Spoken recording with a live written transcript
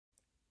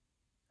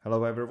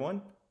Hello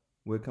everyone,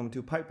 welcome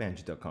to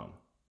pipebench.com.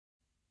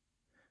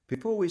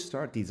 Before we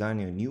start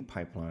designing a new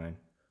pipeline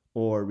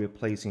or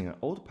replacing an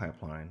old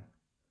pipeline,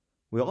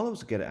 we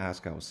always get to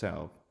ask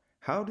ourselves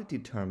how to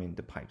determine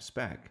the pipe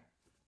spec.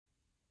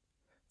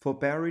 For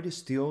buried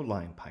steel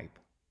line pipe,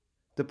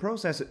 the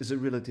process is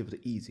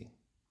relatively easy.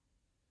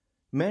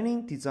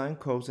 Many design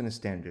codes and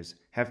standards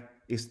have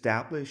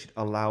established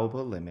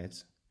allowable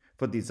limits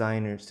for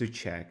designers to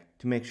check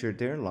to make sure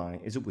their line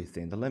is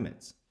within the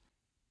limits.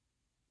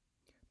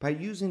 By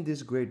using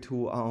this great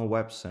tool on our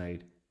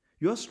website,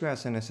 your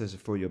stress analysis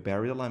for your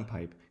buried line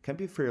pipe can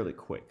be fairly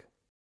quick.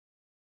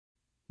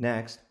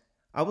 Next,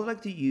 I would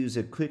like to use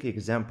a quick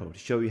example to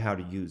show you how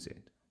to use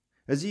it.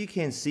 As you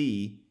can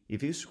see,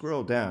 if you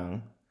scroll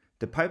down,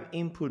 the pipe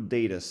input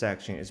data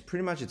section is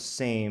pretty much the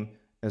same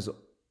as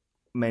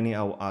many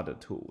of our other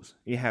tools.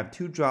 You have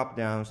two drop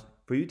downs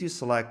for you to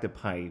select the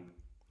pipe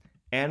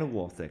and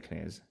wall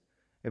thickness.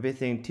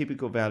 Everything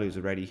typical value is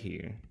already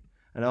here.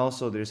 And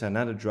also there's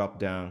another drop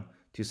down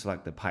to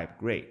select the pipe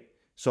grade.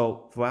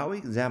 So for our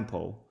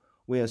example,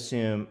 we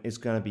assume it's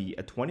going to be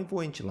a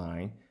 24-inch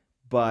line,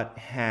 but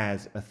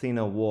has a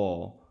thinner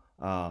wall,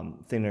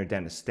 thinner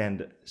than the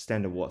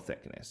standard wall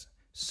thickness.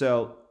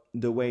 So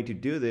the way to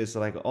do this,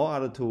 like all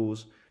other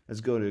tools, let's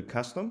go to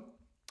custom,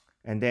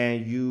 and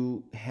then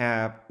you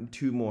have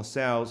two more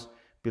cells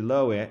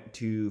below it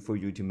for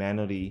you to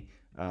manually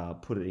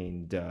put it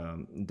in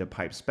the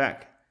pipe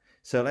spec.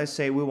 So let's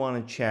say we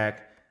want to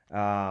check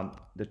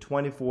the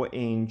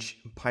 24-inch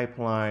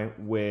pipeline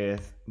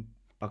with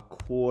a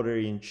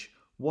 1/4-inch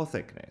wall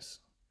thickness,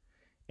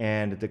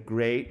 and the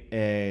grade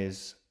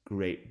is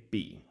grade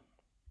B.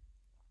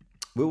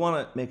 We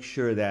want to make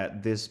sure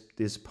that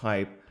this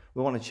pipe,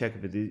 we want to check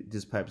if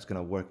this pipe is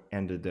going to work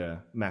under the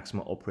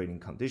maximum operating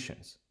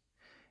conditions.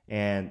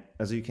 And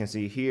as you can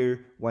see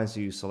here, once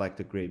you select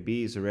the grade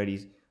B, it's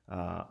already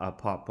a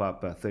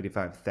pop-up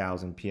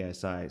 35,000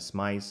 psi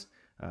SMICE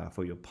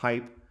for your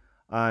pipe.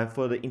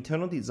 For the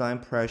internal design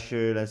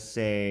pressure, let's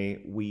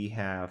say we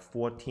have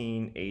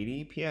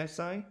 1480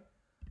 psi,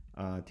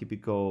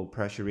 typical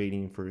pressure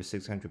rating for a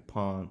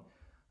 600-pound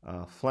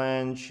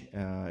flange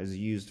is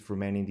used for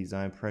many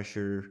design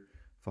pressure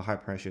for high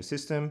pressure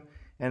system.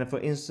 And for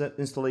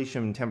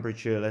installation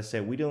temperature, let's say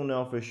we don't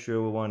know for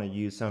sure, we want to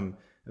use some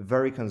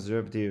very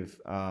conservative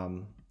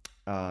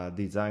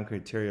design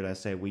criteria. Let's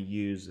say we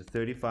use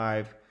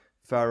 35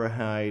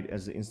 Fahrenheit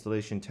as the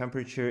installation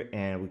temperature,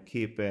 and we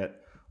keep it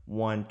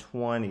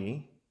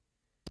 120.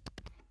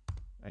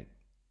 Right?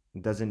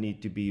 It doesn't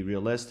need to be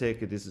realistic.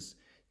 This is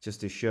just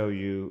to show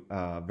you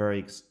a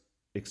very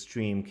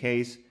extreme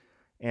case.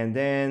 And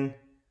then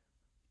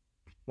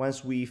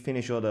once we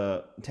finish all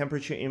the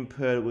temperature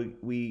input,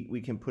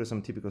 we can put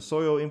some typical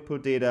soil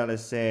input data.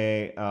 Let's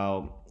say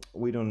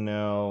we don't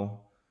know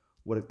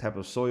what type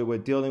of soil we're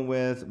dealing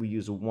with. We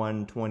use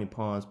 120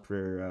 pounds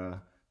per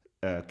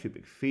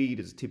cubic feet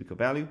as a typical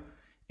value.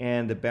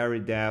 And the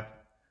buried depth,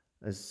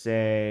 let's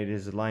say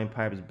this line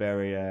pipe is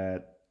buried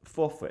at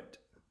 4 foot,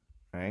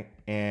 right?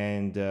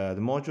 And the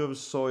modular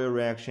soil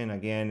reaction,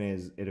 again,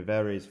 it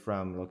varies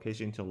from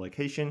location to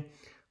location.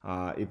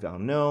 If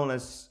unknown,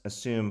 let's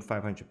assume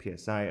 500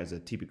 psi as a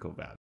typical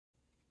value.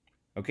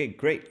 Okay,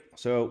 great.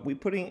 So we're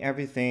putting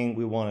everything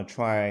we want to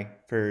try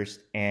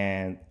first,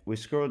 and we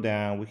scroll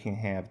down, we can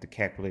have the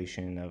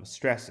calculation of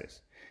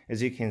stresses.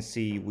 As you can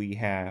see, we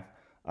have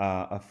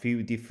a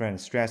few different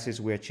stresses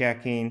we're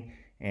checking,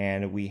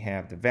 and we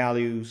have the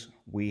values.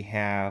 We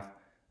have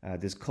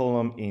this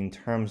column in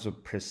terms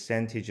of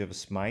percentage of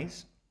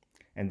SMICE,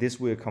 and this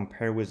will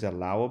compare with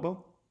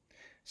allowable.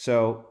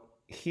 So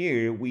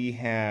here we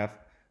have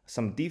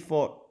some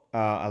default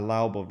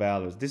allowable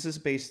values. This is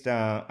based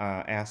on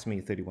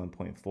ASME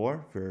 31.4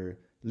 for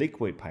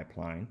liquid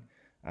pipeline.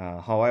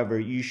 However,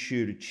 you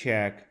should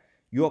check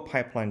your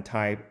pipeline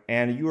type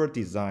and your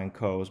design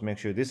codes. Make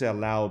sure this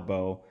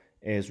allowable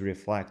is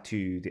reflect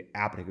to the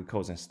applicable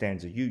codes and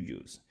standards you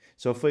use.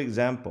 So for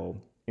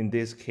example, in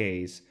this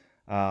case,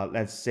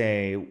 let's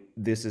say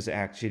this is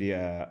actually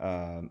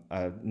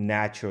a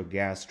natural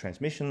gas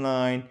transmission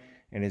line,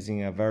 and is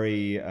in a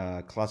very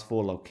class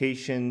 4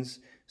 locations.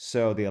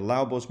 So the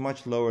allowable is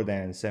much lower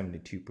than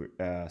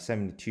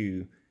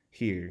 72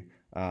 here.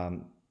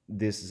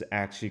 This is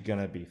actually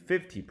gonna be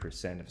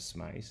 50% of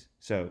SMICE.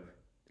 So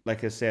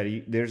like I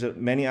said, there's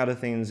many other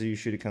things you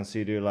should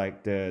consider,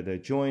 like the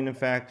joint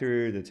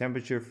factor, the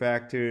temperature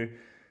factor,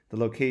 the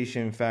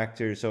location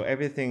factor. So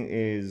everything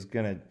is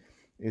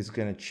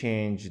gonna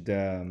change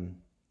the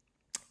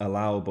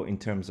allowable in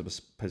terms of a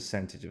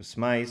percentage of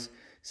SMICE.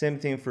 Same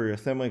thing for your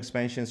thermal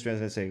expansion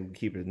stress. Let's say we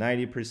keep it at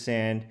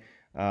 90%.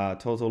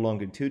 Total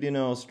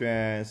longitudinal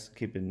stress,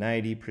 keep it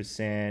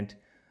 90%.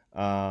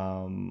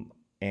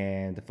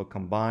 And for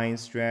combined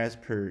stress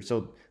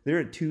so there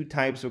are two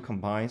types of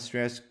combined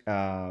stress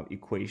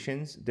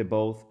equations. They're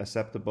both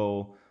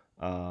acceptable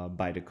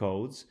by the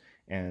codes.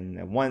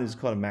 And one is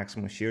called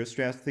maximum shear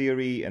stress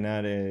theory, and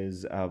that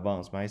is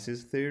von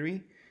Mises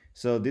theory.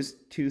 So this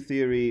two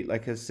theory,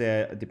 like I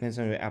said, depends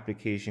on your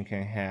application,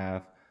 can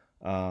have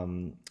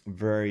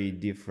very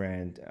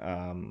different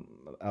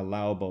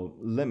allowable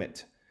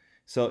limit.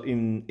 So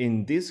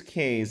in this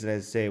case,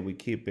 let's say we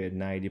keep it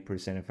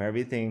 90% of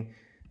everything,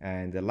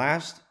 and the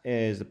last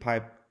is the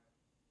pipe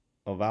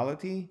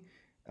ovality.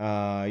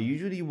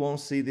 Usually you won't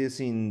see this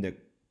in the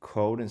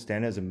code and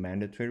standards and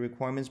mandatory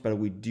requirements, but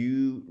we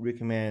do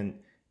recommend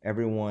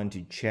everyone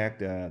to check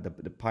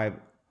the pipe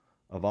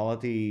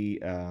ovality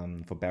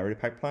for buried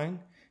pipeline.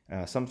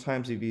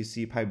 Sometimes if you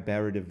see pipe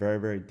buried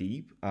very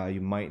deep,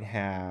 you might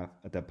have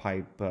the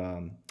pipe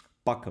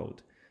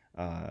buckled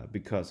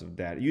because of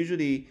that.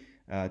 Usually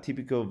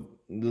typical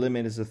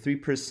limit is a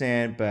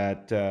 3%,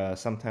 but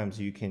sometimes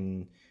you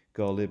can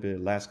go a little bit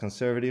less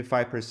conservative.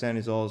 5%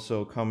 is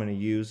also commonly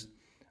used.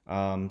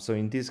 So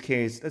in this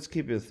case, let's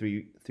keep it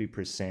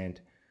 3%.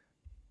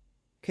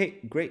 Okay,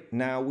 great.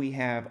 Now we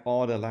have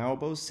all the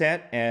allowables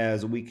set.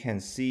 As we can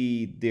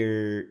see,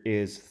 there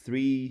is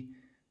 3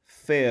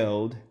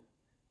 failed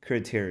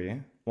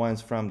criteria.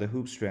 One's from the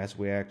hoop stress.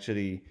 We're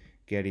actually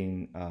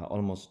getting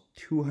almost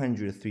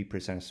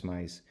 203%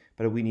 smice,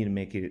 but we need to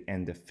make it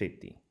under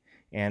 50.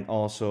 And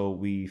also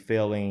we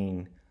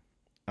failing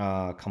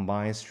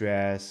combined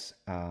stress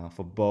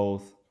for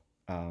both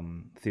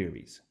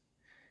theories.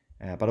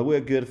 But we're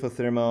good for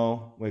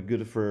thermal, we're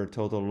good for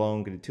total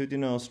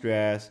longitudinal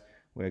stress,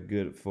 we're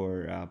good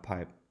for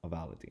pipe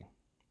ovality.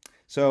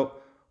 So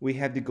we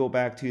have to go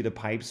back to the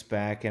pipe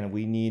spec, and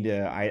we need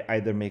to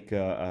either make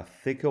a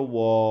thicker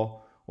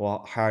wall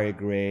or higher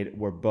grade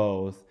or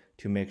both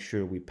to make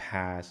sure we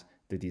pass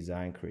the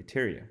design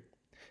criteria.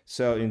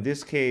 So in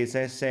this case,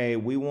 let's say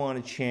we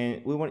want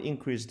to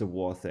increase the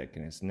wall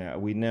thickness. Now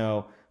we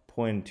know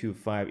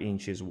 0.25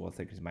 inches wall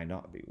thickness might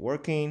not be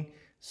working.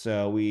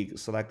 So we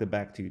select it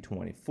back to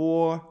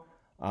 24.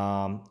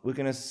 We're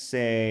gonna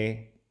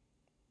say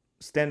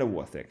standard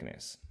wall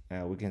thickness.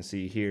 We can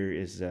see here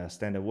is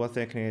standard wall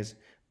thickness,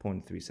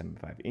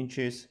 0.375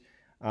 inches.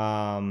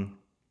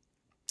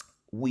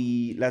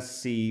 Let's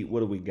see what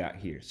do we got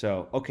here.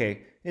 So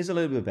okay, it's a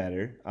little bit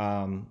better.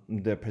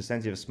 The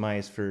percentage of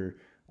smice for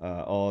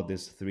all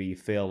these 3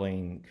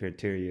 failing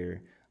criteria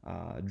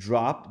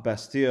dropped, but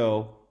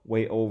still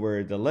way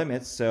over the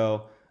limits.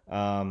 So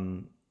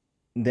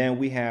then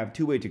we have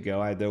 2 ways to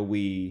go. Either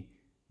we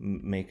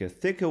make a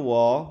thicker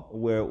wall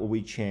where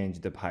we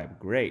change the pipe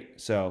grade.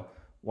 So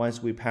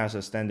once we pass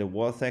a standard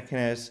wall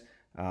thickness,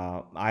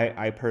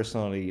 I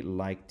personally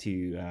like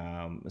to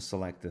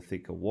select the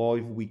thicker wall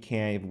if we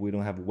can, if we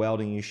don't have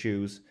welding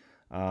issues.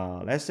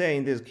 Let's say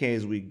in this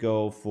case we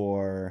go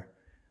for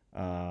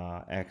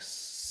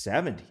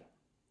X70.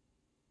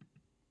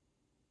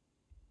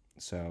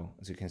 So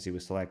as you can see, we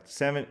select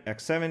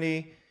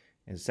X70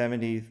 and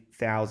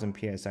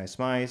 70,000 psi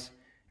smice.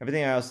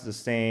 Everything else is the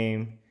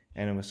same,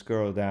 and then we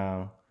scroll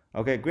down.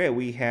 Okay, great.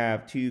 We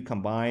have 2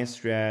 combined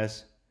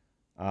stress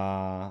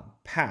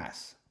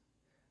pass,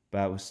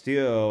 but we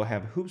still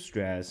have hoop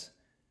stress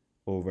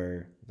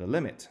over the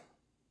limit.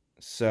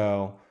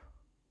 So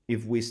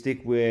if we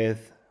stick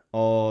with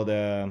all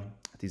the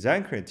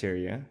design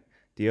criteria,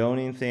 the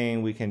only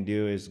thing we can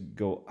do is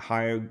go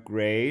higher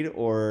grade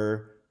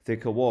or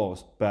thicker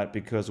walls. But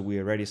because we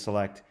already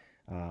select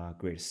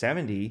grade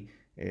 70,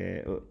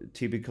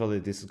 typically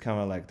this is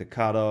kind of like the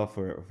cutoff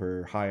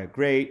for higher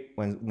grade.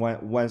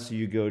 Once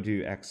you go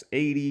to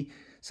X80,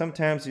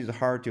 sometimes it's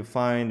hard to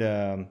find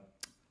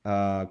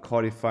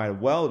qualified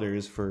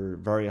welders for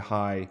very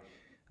high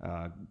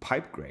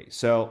pipe grade.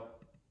 So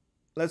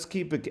let's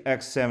keep it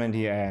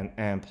X70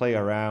 and play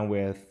around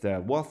with the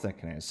wall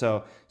thickness.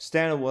 So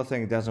standard wall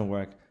thickness doesn't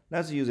work.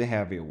 Let's use a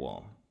heavier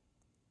wall.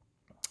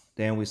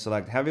 Then we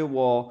select heavy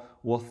wall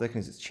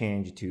thickness is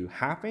changed to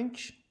 1/2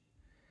 inch.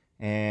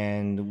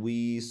 And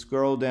we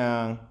scroll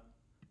down.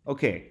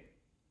 Okay,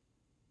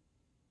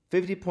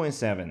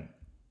 50.7, a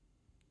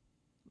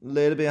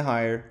little bit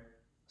higher,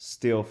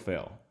 still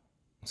fail.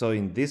 So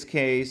in this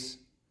case,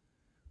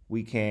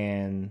 we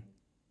can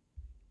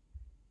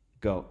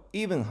go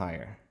even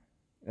higher.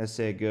 Let's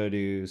say go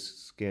to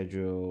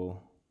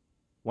schedule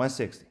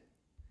 160.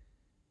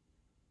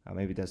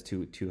 Maybe that's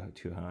too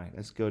high.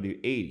 Let's go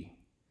to 80.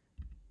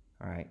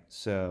 All right,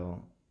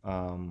 so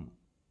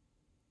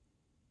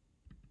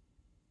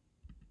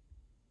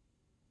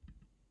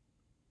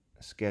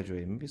schedule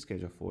it, maybe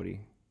schedule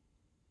 40.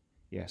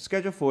 Yeah,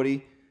 schedule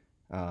 40,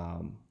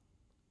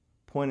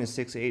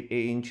 0.688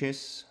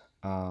 inches.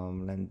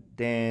 And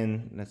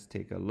then let's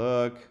take a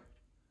look.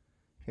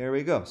 Here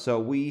we go. So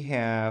we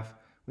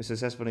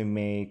successfully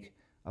make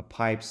a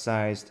pipe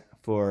sized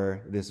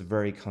for this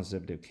very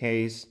conservative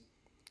case.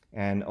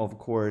 And of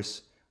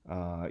course,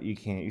 you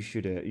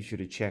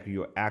should check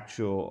your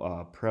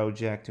actual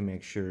project to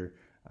make sure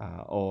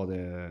all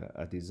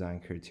the design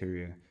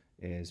criteria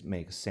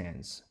makes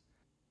sense.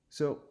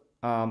 So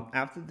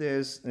after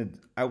this,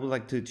 I would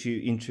like to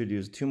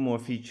introduce 2 more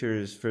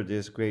features for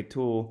this great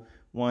tool.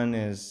 One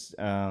is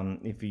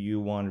if you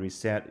want to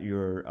reset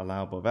your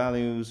allowable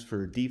values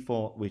for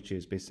default, which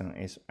is based on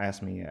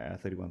ASME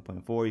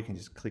 31.4, you can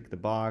just click the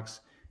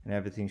box and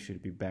everything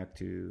should be back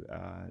to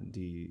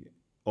the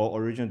all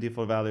original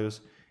default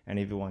values. And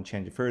if you want to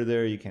change it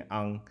further, you can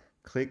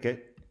unclick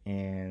it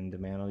and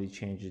manually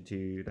change it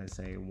to, let's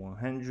say,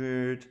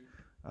 100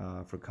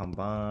 for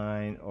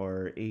combine,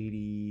 or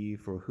 80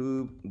 for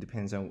hoop.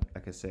 Depends on,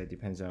 like I said,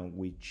 depends on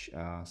which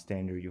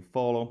standard you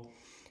follow.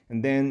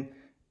 And then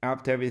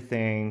after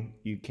everything,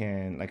 you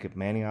can, like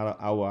many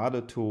our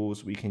other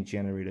tools, we can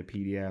generate a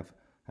PDF,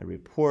 a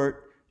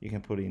report. You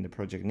can put in the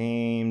project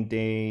name,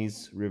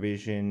 days,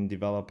 revision,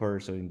 developer.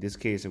 So in this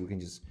case, we can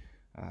just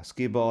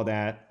skip all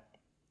that.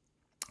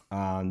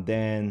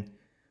 Then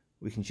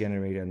we can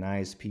generate a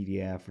nice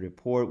PDF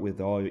report with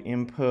all your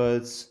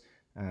inputs,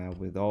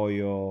 with all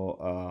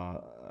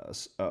your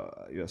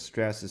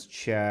stresses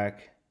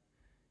check,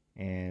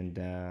 and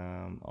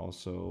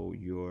also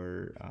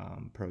your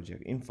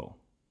project info.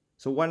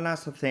 So one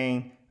last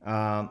thing,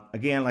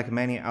 again, like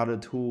many other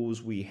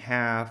tools we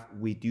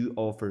do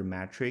offer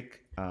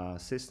metric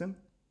system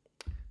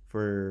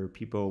for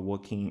people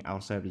working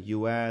outside the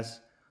US.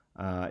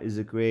 Is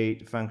a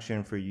great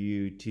function for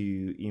you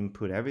to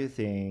input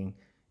everything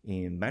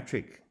in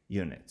metric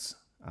units.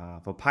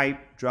 For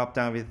pipe, drop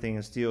down everything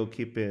and still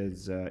keep it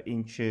as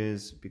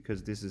inches,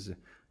 because this is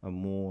a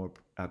more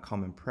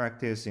common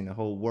practice in the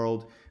whole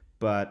world.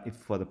 But if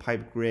for the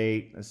pipe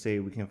grade, let's say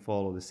we can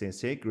follow the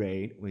CSA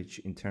grade, which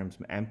in terms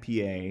of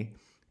MPa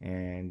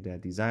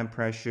and design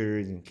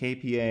pressures in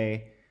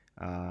KPa,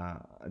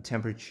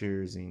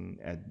 temperatures in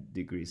at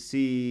degree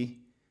C,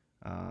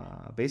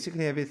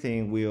 basically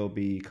everything will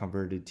be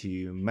converted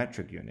to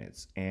metric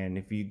units. And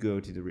if you go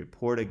to the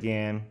report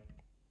again,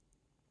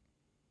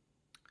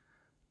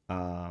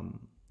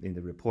 in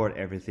the report,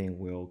 everything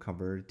will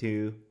convert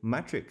to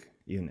metric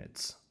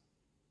units.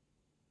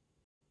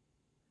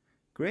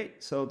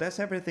 Great, so that's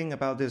everything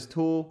about this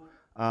tool.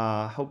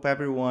 Hope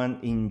everyone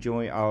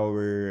enjoy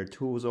our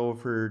tools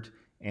offered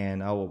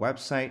and our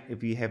website.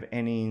 If you have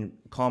any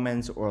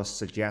comments or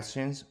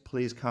suggestions,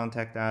 please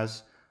contact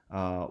us.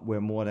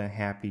 We're more than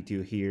happy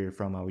to hear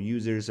from our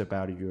users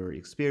about your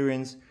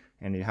experience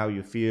and how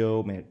you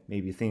feel,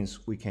 maybe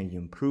things we can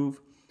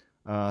improve.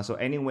 So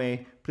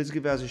anyway, please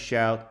give us a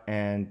shout,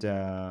 and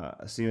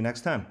see you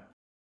next time.